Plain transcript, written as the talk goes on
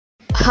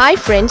Hi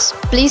friends,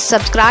 please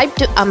subscribe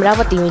to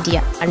Amaravathi Media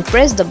and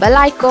press the bell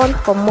icon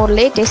for more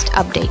latest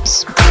updates.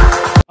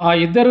 ఆ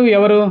ఇద్దరు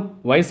ఎవరు?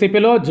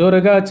 వైసీపీలో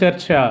జోరుగా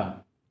చర్చ.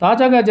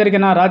 తాజాగా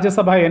జరిగిన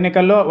రాజ్యసభ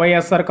ఎన్నికల్లో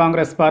వైఎస్ఆర్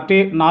కాంగ్రెస్ పార్టీ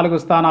 4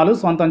 స్థానాలు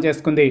సొంతం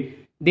చేసుకుంది.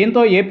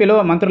 దీంతో ఏపీలో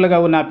మంత్రులుగా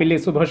ఉన్న పిల్లి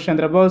సుభాష్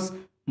చంద్రబోస్,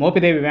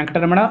 మోపిదేవి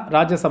వెంకటరమణ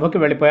రాజ్యసభకు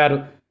వెళ్లిపోయారు.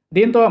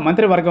 దీంతో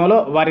మంత్రివర్గంలో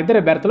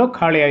వారిద్దరి బెర్తులు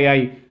ఖాళీ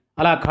అయ్యాయి.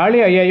 అలా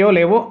ఖాళీ అయ్యాయో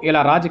లేవో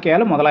ఇలా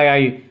రాజకీయాలు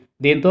మొదలయ్యాయి.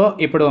 దీంతో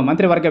ఇప్పుడు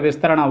మంత్రివర్గ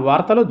విస్తరణ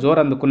వార్తలు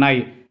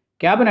జోరందుకున్నాయి.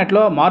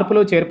 కేబినెట్లో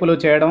మార్పులు చేర్పులు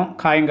చేయడం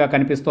ఖాయంగా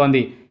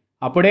కనిపిస్తోంది.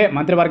 అప్పుడే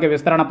మంత్రివర్గ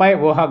విస్తరణపై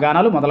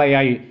ఊహాగానాలు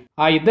మొదలయ్యాయి.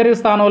 ఆ ఇద్దరి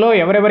స్థానంలో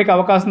ఎవరెవరికి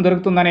అవకాశం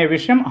దొరుకుతుందనే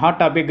విషయం హాట్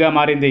టాపిక్గా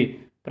మారింది.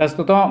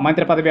 ప్రస్తుతం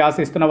మంత్రి పదవి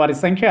ఆశిస్తున్న వారి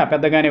సంఖ్య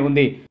పెద్దగానే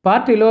ఉంది.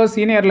 పార్టీలో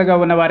సీనియర్లుగా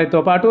ఉన్న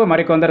వారితో పాటు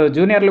మరికొందరు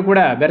జూనియర్లు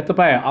కూడా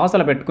బెర్తుపై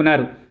ఆశలు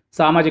పెట్టుకున్నారు.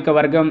 సామాజిక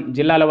వర్గం,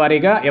 జిల్లాల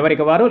వారీగా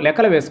ఎవరికి వారు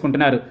లెక్కలు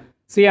వేసుకుంటున్నారు.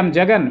 సీఎం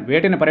జగన్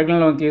వేటిని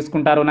పరిగణలోకి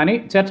తీసుకుంటారోనని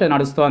చర్చ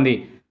నడుస్తోంది.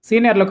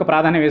 సీనియర్లకు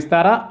ప్రాధాన్యం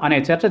ఇస్తారా అనే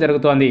చర్చ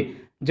జరుగుతోంది.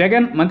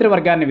 జగన్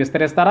మంత్రివర్గాన్ని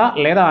విస్తరిస్తారా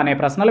లేదా అనే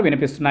ప్రశ్నలు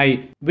వినిపిస్తున్నాయి.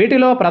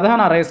 వీటిలో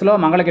ప్రధాన రేసులో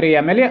మంగళగిరి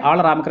ఎమ్మెల్యే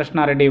ఆళ్ల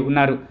రామకృష్ణారెడ్డి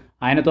ఉన్నారు.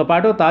 ఆయనతో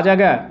పాటు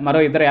తాజాగా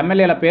మరో 2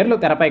 ఎమ్మెల్యేల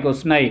పేర్లు తెరపైకి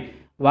వస్తున్నాయి.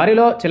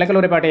 వారిలో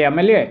చిలకలూరిపేట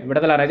ఎమ్మెల్యే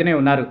విడదల రజని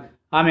ఉన్నారు.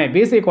 ఆమె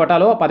బీసీ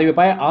కోటాలో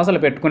పదవిపై ఆశలు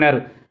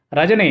పెట్టుకున్నారు.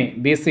 రజని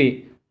బీసీ,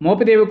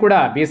 మోపిదేవి కూడా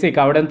బీసీ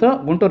కావడంతో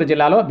గుంటూరు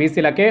జిల్లాలో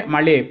బీసీలకే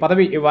మళ్లీ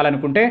పదవి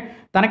ఇవ్వాలనుకుంటే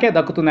తనకే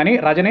దక్కుతుందని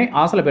రజని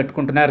ఆశలు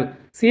పెట్టుకుంటున్నారు.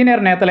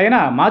 సీనియర్ నేతలైన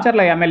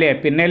మాచర్ల ఎమ్మెల్యే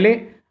పిన్నెల్లి,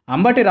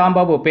 అంబటి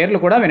రాంబాబు పేర్లు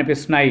కూడా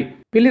వినిపిస్తున్నాయి.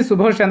 పిల్లి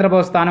సుభాష్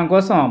చంద్రబోస్ స్థానం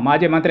కోసం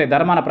మాజీ మంత్రి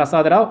ధర్మాన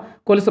ప్రసాదరావు,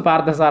 కొలుసు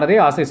పార్థసారథి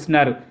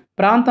ఆశిస్తున్నారు.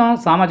 ప్రాంతం,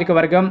 సామాజిక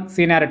వర్గం,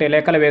 సీనియారిటీ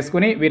లెక్కలు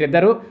వేసుకుని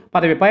వీరిద్దరూ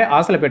పదవిపై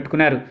ఆశలు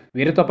పెట్టుకున్నారు.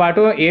 వీరితో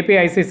పాటు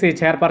ఏపీఐసీసీ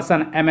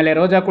చైర్పర్సన్ ఎమ్మెల్యే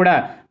రోజా కూడా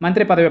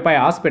మంత్రి పదవిపై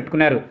ఆశ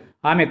పెట్టుకున్నారు.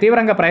 ఆమె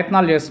తీవ్రంగా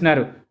ప్రయత్నాలు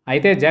చేస్తున్నారు.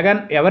 అయితే జగన్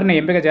ఎవరిని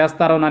ఎంపిక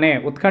చేస్తారోననే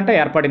ఉత్కంఠ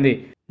ఏర్పడింది.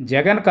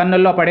 జగన్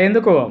కన్నుల్లో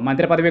పడేందుకు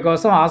మంత్రి పదవి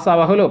కోసం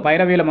ఆశావహులు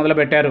పైరవీలు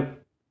మొదలుపెట్టారు.